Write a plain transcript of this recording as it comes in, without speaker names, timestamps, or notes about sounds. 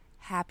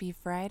Happy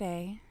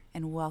Friday,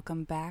 and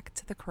welcome back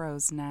to the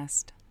Crow's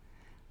Nest.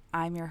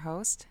 I'm your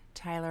host,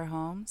 Tyler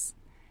Holmes,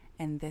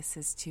 and this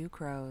is Two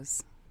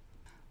Crows.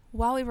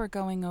 While we were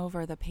going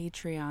over the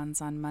Patreons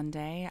on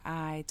Monday,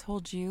 I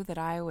told you that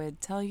I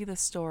would tell you the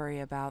story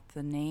about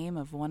the name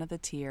of one of the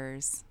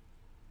tiers,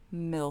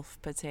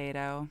 Milf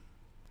Potato.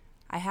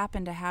 I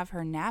happen to have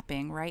her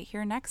napping right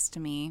here next to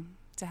me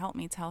to help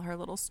me tell her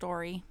little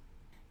story.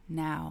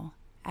 Now,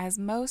 as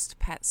most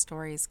pet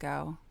stories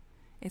go,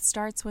 it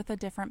starts with a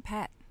different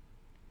pet,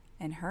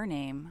 and her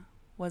name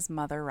was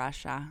Mother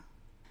Russia.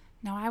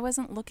 Now, I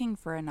wasn't looking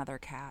for another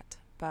cat,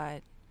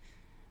 but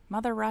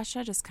Mother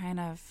Russia just kind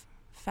of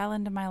fell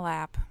into my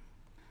lap.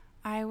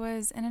 I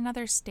was in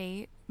another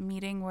state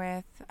meeting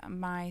with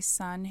my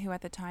son, who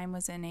at the time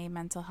was in a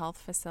mental health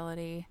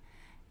facility,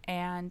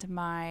 and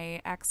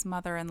my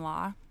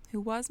ex-mother-in-law, who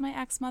was my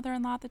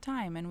ex-mother-in-law at the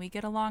time, and we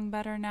get along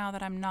better now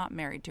that I'm not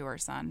married to her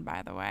son,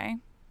 by the way.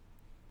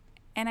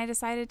 And I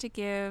decided to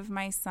give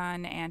my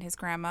son and his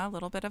grandma a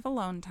little bit of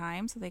alone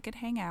time so they could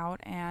hang out,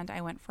 and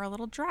I went for a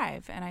little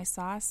drive, and I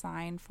saw a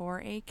sign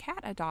for a cat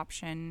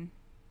adoption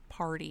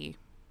party.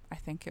 I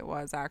think it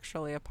was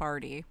actually a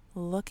party.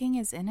 Looking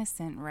is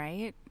innocent,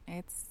 right?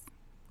 It's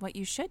what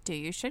you should do.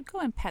 You should go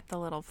and pet the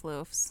little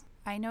floofs.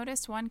 I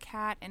noticed one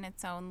cat in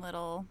its own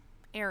little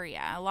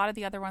area. A lot of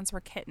the other ones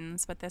were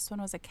kittens, but this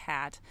one was a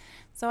cat.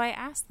 So I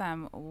asked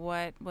them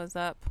what was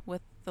up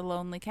with the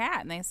lonely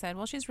cat, and they said,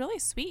 well, she's really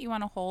sweet. You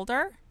want to hold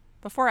her?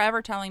 Before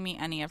ever telling me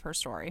any of her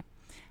story.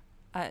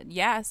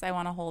 Yes, I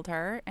want to hold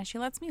her. And she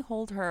lets me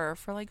hold her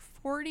for like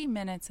 40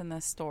 minutes in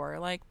the store.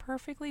 Like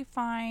perfectly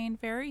fine,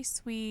 very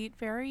sweet,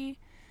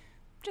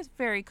 just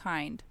very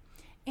kind.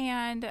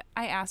 And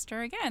I asked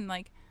her again,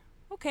 like,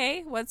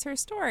 okay, what's her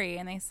story?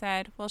 And they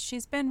said, well,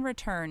 she's been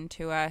returned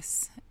to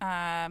us.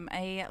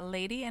 A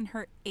lady in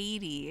her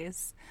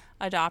 80s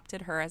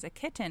adopted her as a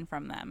kitten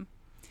from them.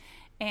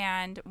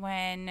 And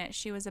when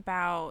she was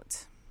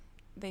about,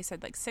 they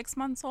said like 6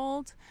 months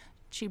old,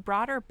 she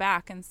brought her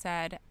back and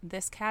said,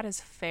 this cat is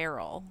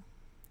feral.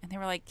 And they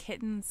were like,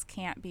 kittens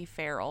can't be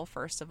feral,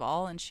 first of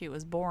all. And she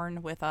was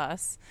born with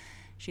us.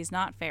 She's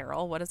not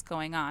feral. What is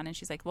going on? And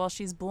she's like, well,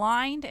 she's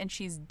blind and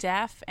she's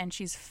deaf and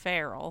she's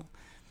feral.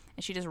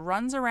 And she just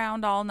runs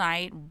around all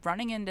night,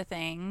 running into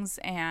things,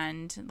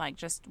 and like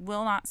just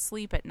will not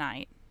sleep at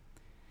night.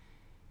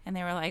 And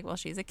they were like, well,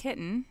 she's a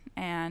kitten,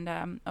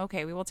 and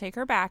okay, we will take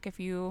her back if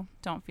you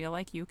don't feel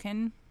like you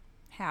can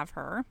have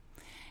her.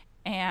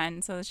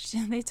 And so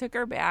they took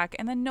her back,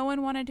 and then no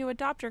one wanted to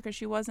adopt her because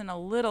she wasn't a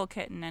little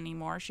kitten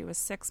anymore. She was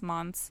 6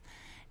 months,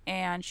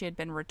 and she had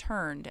been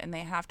returned, and they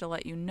have to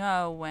let you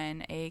know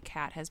when a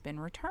cat has been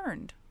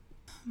returned.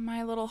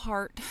 My little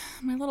heart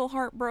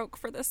broke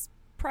for this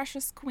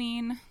precious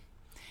queen.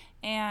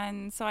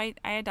 And so I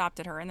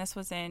adopted her, and this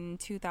was in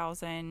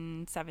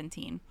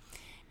 2017.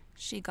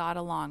 She got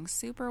along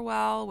super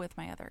well with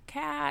my other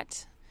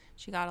cat.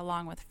 She got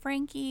along with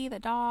Frankie, the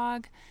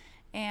dog,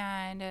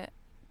 and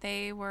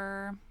they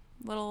were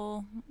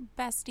little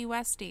bestie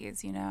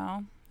westies, you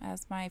know,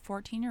 as my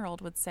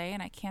 14-year-old would say,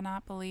 and I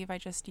cannot believe I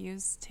just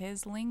used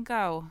his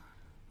lingo.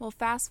 Well,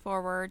 fast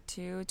forward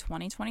to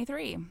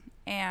 2023,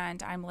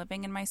 and I'm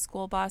living in my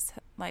school bus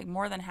like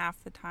more than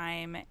half the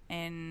time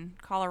in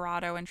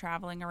Colorado and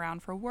traveling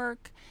around for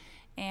work.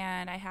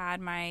 And I had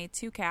my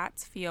 2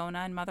 cats, Fiona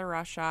and Mother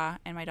Russia,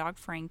 and my dog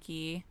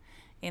Frankie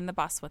in the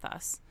bus with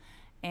us.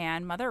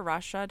 And Mother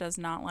Russia does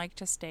not like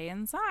to stay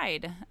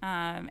inside.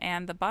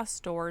 And the bus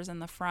doors in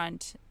the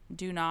front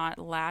do not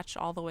latch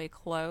all the way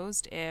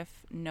closed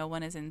if no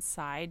one is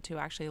inside to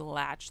actually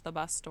latch the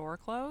bus door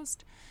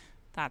closed.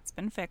 That's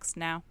been fixed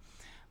now.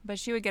 But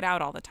she would get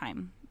out all the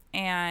time.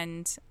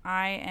 And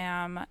I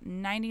am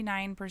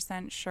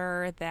 99%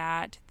 sure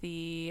that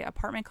the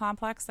apartment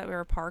complex that we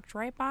were parked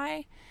right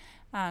by,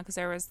 because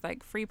there was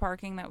like free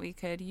parking that we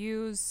could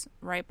use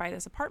right by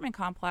this apartment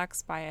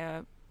complex by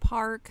a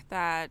park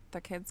that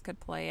the kids could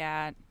play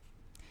at.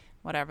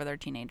 Whatever, they're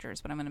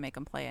teenagers, but I'm going to make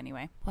them play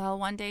anyway. Well,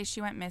 one day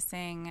she went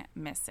missing,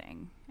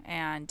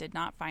 and did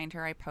not find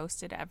her. I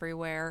posted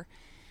everywhere.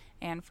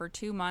 And for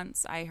 2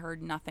 months, I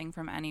heard nothing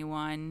from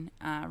anyone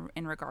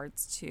in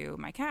regards to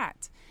my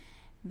cat.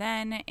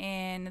 Then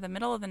in the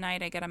middle of the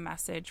night, I get a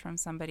message from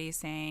somebody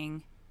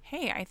saying,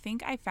 hey, I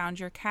think I found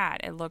your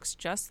cat. It looks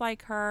just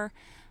like her.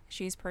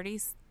 She's pretty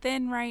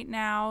thin right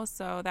now,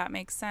 so that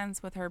makes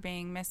sense with her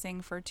being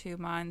missing for 2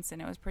 months.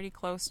 And it was pretty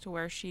close to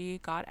where she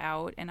got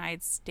out, and I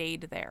had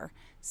stayed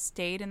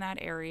in that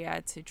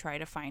area to try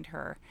to find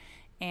her.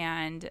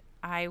 And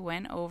I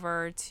went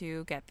over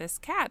to get this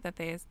cat that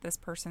this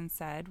person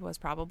said was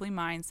probably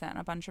mine, sent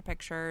a bunch of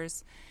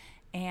pictures.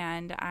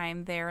 And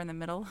I'm there in the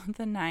middle of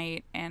the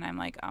night, and I'm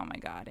like, oh my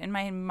God. In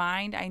my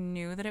mind, I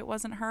knew that it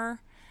wasn't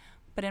her.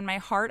 But in my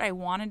heart, I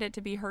wanted it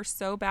to be her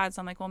so bad. So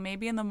I'm like, well,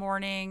 maybe in the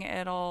morning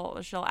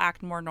she'll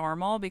act more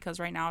normal, because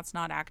right now it's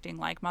not acting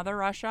like Mother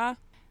Russia.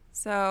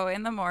 So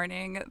in the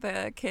morning,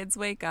 the kids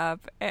wake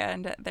up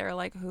and they're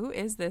like, who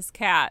is this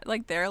cat?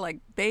 Like,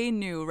 they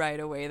knew right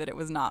away that it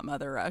was not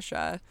Mother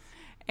Russia.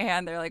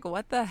 And they're like,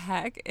 what the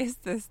heck is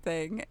this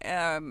thing?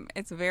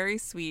 It's very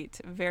sweet,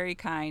 very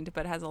kind,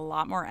 but has a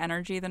lot more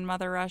energy than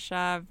Mother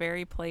Russia.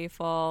 Very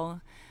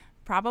playful.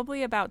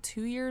 Probably about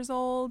 2 years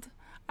old,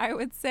 I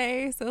would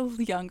say. So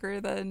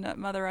younger than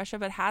Mother Russia,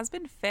 but has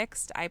been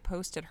fixed. I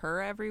posted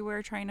her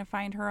everywhere trying to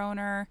find her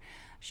owner.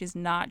 She's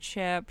not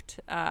chipped,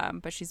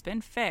 but she's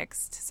been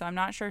fixed. So I'm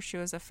not sure if she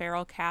was a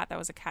feral cat that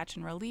was a catch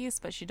and release,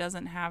 but she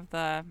doesn't have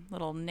the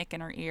little nick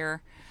in her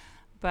ear.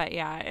 But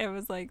yeah, it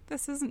was like,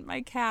 this isn't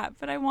my cat,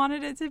 but I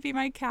wanted it to be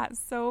my cat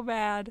so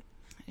bad.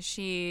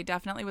 She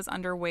definitely was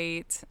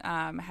underweight,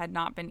 had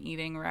not been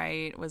eating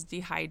right, was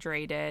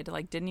dehydrated,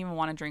 like didn't even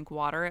want to drink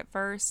water at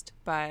first.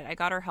 But I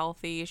got her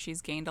healthy.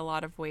 She's gained a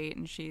lot of weight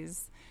and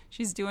she's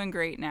doing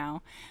great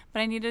now. But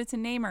I needed to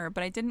name her,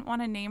 but I didn't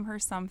want to name her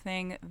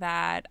something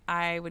that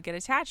I would get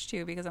attached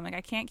to because I'm like,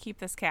 I can't keep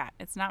this cat.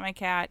 It's not my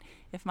cat.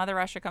 If Mother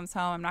Russia comes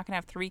home, I'm not going to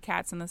have 3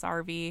 cats in this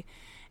RV,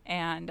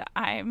 and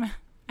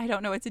I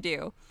don't know what to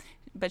do.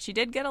 But she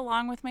did get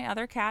along with my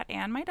other cat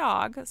and my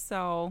dog,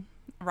 so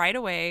right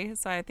away.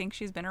 So I think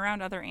she's been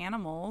around other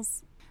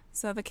animals.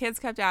 So the kids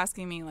kept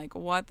asking me, like,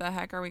 what the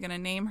heck are we going to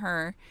name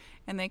her?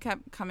 And they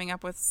kept coming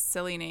up with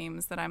silly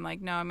names that I'm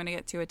like, no, I'm going to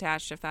get too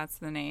attached if that's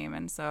the name.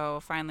 And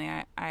so finally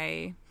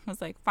I was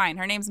like, fine,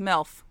 her name's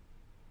Milf.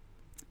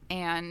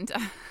 And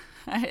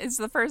it's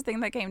the first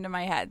thing that came to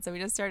my head. So we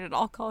just started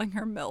all calling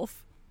her Milf.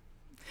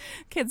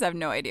 Kids have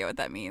no idea what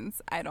that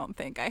means. I don't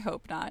think. I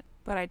hope not.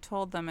 But I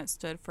told them it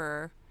stood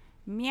for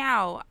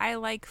meow, I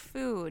like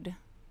food.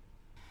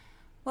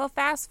 Well,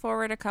 fast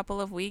forward a couple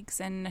of weeks,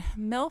 and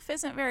Milf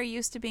isn't very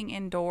used to being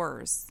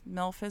indoors.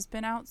 Milf has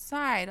been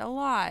outside a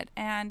lot.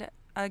 And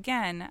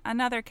again,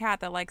 another cat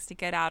that likes to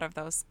get out of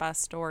those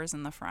bus doors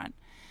in the front.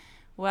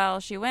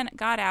 Well, she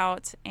got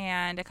out,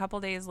 and a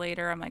couple days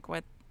later, I'm like,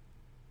 what?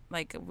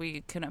 Like,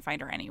 we couldn't find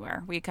her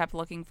anywhere. We kept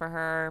looking for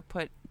her,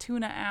 put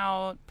tuna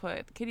out,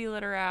 put kitty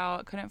litter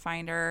out, couldn't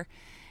find her.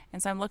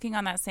 And so I'm looking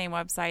on that same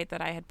website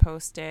that I had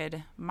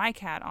posted my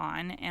cat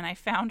on, and I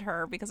found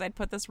her because I'd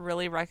put this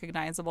really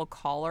recognizable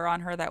collar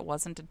on her that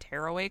wasn't a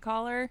tearaway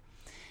collar,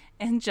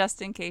 and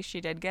just in case she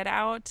did get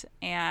out,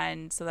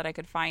 and so that I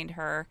could find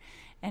her.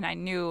 And I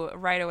knew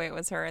right away it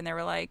was her, and they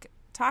were like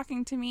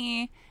talking to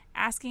me,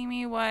 asking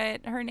me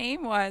what her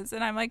name was,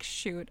 and I'm like,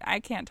 shoot,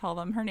 I can't tell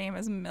them. Her name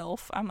is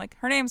Milf. I'm like,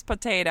 her name's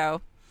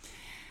Potato.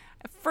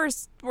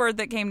 First word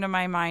that came to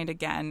my mind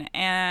again.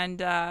 And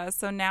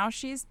so now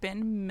she's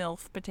been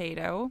Milf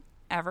Potato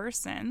ever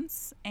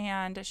since,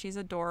 and she's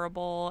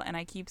adorable, and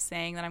I keep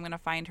saying that I'm going to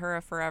find her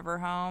a forever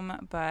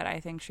home, but I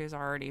think she's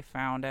already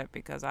found it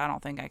because I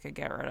don't think I could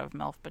get rid of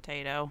Milf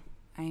Potato.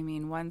 I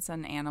mean, once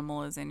an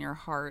animal is in your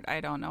heart, I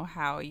don't know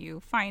how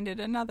you find it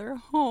another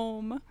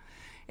home.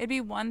 It'd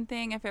be one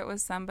thing if it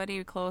was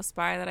somebody close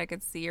by that I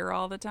could see her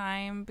all the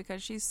time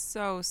because she's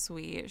so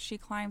sweet. She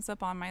climbs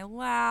up on my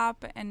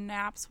lap and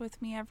naps with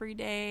me every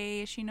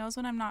day. She knows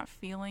when I'm not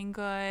feeling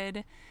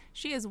good.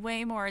 She is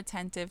way more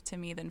attentive to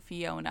me than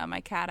Fiona,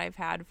 my cat I've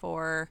had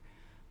for,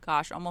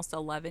 almost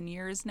 11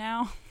 years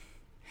now.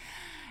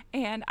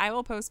 And I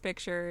will post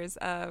pictures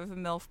of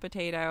Milf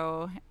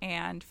Potato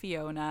and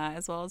Fiona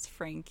as well as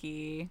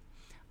Frankie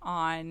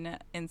on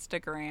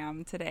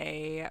Instagram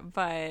today.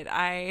 But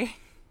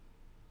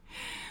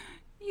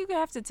you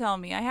have to tell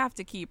me. I have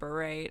to keep her,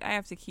 right? I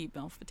have to keep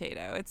Milf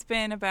Potato. It's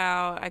been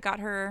I got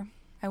her,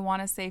 I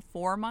want to say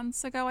 4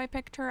 months ago I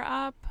picked her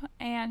up,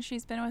 and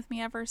she's been with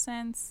me ever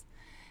since.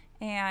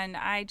 And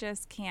I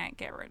just can't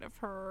get rid of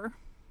her.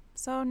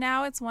 So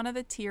now it's one of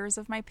the tiers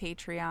of my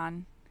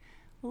Patreon.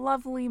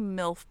 Lovely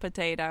Milf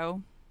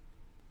Potato.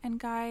 And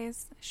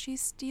guys, she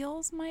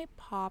steals my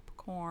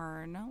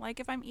popcorn. Like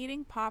if I'm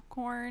eating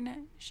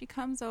popcorn, she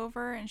comes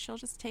over and she'll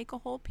just take a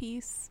whole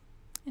piece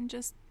and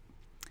just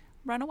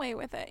run away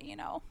with it, you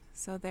know.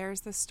 So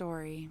there's the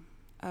story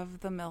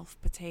of the Milf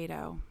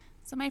Potato.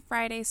 So my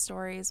Friday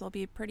stories will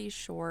be pretty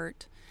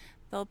short.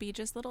 They'll be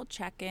just little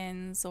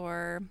check-ins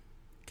or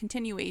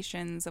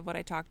continuations of what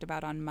I talked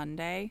about on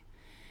Monday.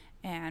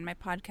 And my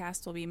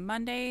podcast will be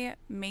Monday,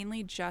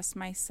 mainly just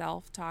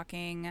myself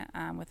talking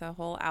with a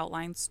whole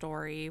outline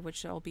story,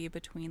 which will be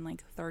between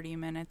like 30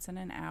 minutes and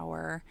an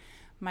hour.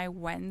 My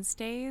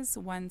Wednesdays,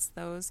 once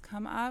those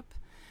come up,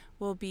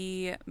 will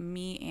be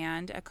me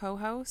and a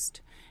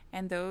co-host.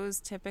 And those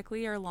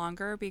typically are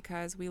longer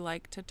because we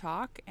like to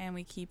talk and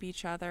we keep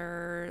each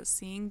other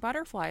seeing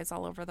butterflies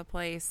all over the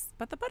place.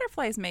 But the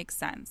butterflies make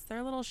sense.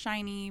 They're little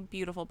shiny,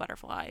 beautiful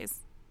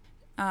butterflies.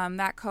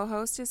 That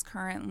co-host is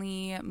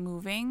currently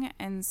moving,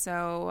 and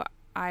so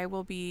I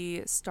will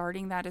be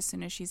starting that as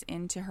soon as she's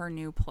into her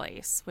new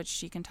place, which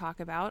she can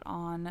talk about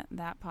on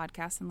that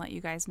podcast and let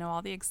you guys know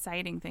all the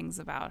exciting things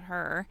about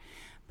her.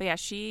 But yeah,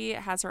 she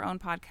has her own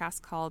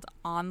podcast called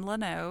On the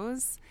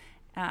Nose,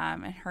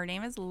 and her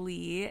name is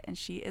Lee, and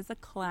she is a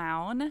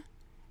clown,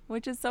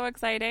 which is so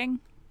exciting.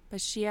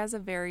 But she has a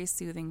very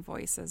soothing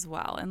voice as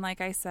well. And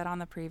like I said on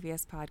the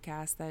previous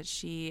podcast, that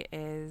she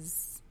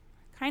is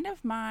kind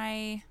of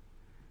my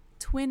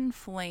twin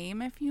flame,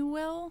 if you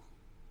will.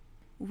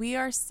 We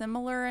are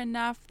similar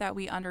enough that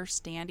we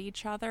understand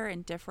each other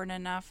and different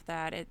enough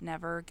that it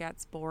never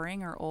gets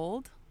boring or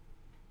old.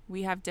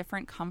 We have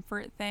different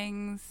comfort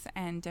things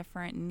and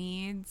different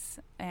needs,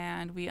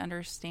 and we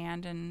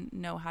understand and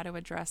know how to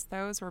address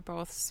those. We're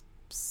both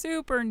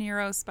super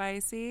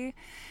neurospicy,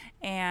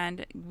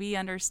 and we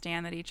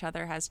understand that each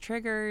other has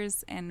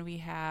triggers, and we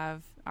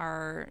have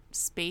our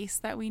space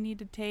that we need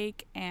to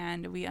take,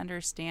 and we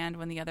understand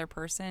when the other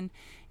person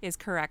is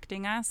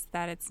correcting us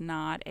that it's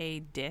not a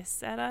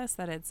diss at us,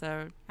 that it's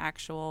a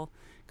actual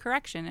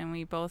correction, and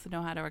we both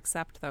know how to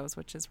accept those,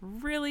 which is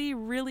really,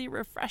 really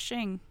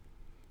refreshing.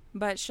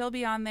 But she'll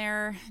be on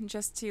there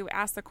just to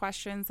ask the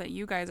questions that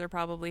you guys are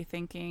probably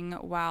thinking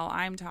while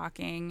I'm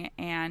talking,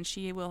 and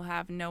she will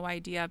have no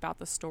idea about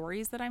the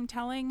stories that I'm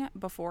telling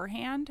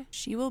beforehand.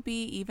 She will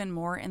be even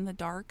more in the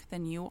dark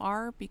than you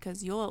are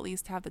because you'll at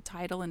least have the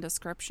title and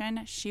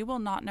description. She will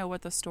not know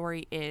what the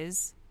story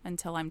is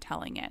until I'm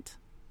telling it.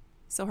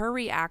 So her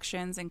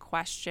reactions and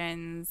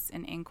questions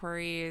and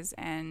inquiries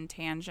and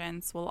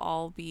tangents will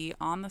all be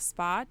on the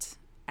spot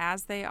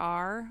as they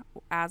are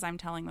as I'm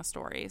telling the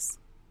stories.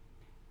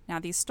 Now,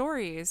 these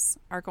stories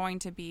are going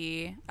to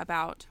be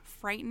about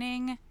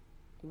frightening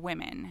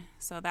women.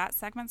 So that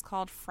segment's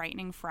called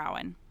Frightening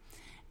Frauen.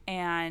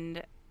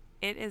 And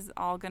it is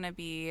all going to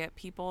be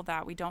people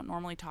that we don't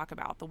normally talk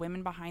about, the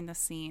women behind the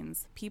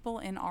scenes, people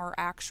in our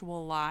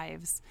actual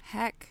lives.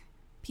 Heck,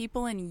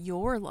 people in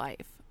your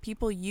life,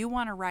 people you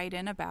want to write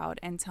in about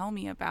and tell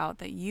me about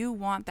that you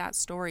want that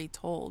story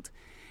told.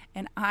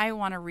 And I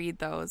want to read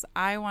those.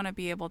 I want to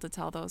be able to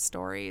tell those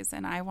stories,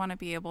 and I want to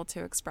be able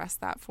to express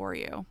that for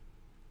you.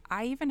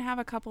 I even have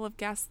a couple of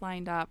guests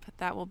lined up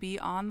that will be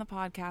on the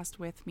podcast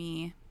with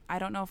me. I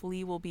don't know if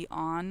Lee will be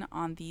on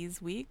these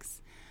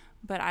weeks,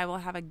 but I will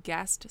have a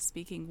guest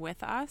speaking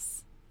with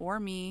us or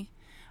me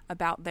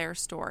about their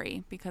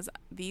story, because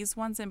these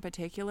ones in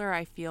particular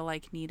I feel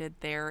like needed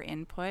their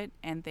input,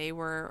 and they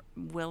were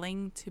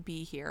willing to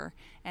be here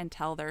and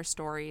tell their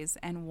stories,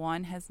 and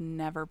one has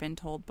never been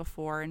told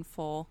before in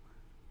full.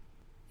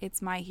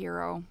 It's my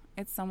hero.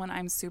 It's someone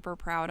I'm super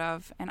proud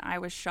of, and I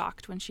was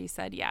shocked when she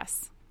said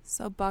yes.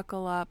 So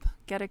buckle up,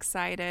 get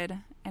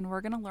excited, and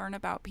we're going to learn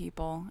about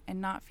people and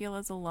not feel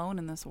as alone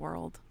in this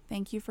world.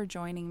 Thank you for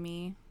joining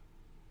me,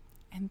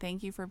 and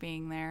thank you for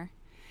being there.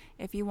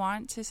 If you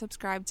want to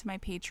subscribe to my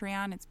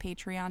Patreon, it's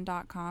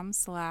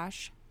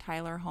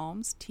patreon.com/Tyler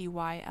Holmes,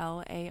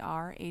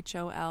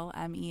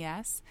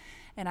 TYLARHOLMES,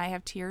 and I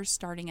have tiers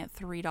starting at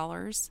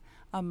 $3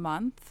 a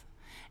month,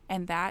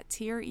 and that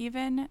tier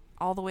even,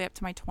 all the way up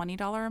to my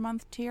 $20 a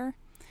month tier,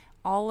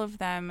 all of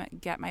them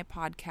get my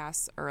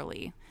podcasts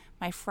early.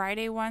 My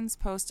Friday ones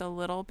post a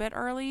little bit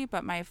early,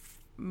 but my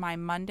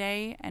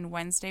Monday and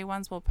Wednesday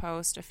ones will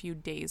post a few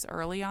days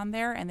early on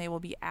there, and they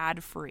will be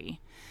ad-free.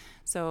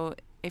 So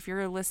if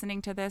you're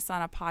listening to this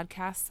on a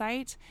podcast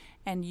site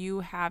and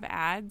you have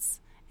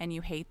ads and you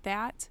hate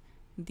that,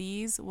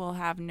 these will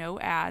have no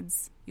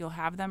ads. You'll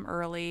have them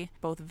early,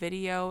 both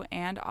video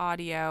and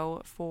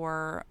audio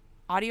for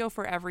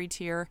every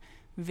tier,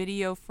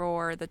 video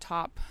for the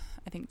top,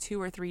 I think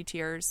 2 or 3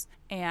 tiers,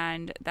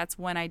 and that's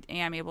when I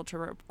am able to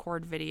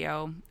record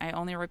video. I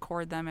only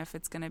record them if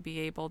it's going to be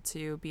able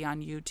to be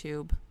on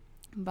YouTube,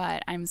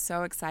 but I'm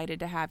so excited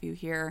to have you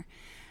here.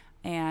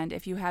 And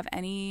if you have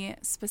any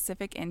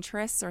specific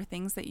interests or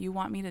things that you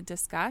want me to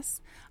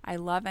discuss, I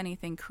love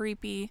anything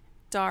creepy,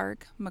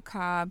 dark,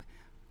 macabre,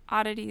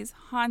 oddities,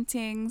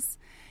 hauntings,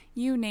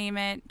 you name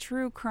it,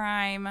 true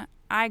crime.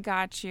 I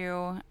got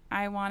you.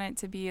 I want it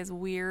to be as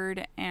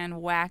weird and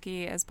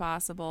wacky as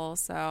possible.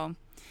 So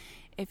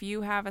if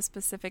you have a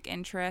specific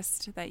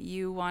interest that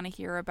you want to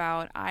hear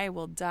about, I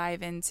will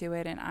dive into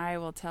it and I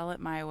will tell it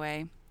my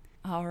way.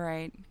 All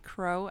right,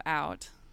 crow out.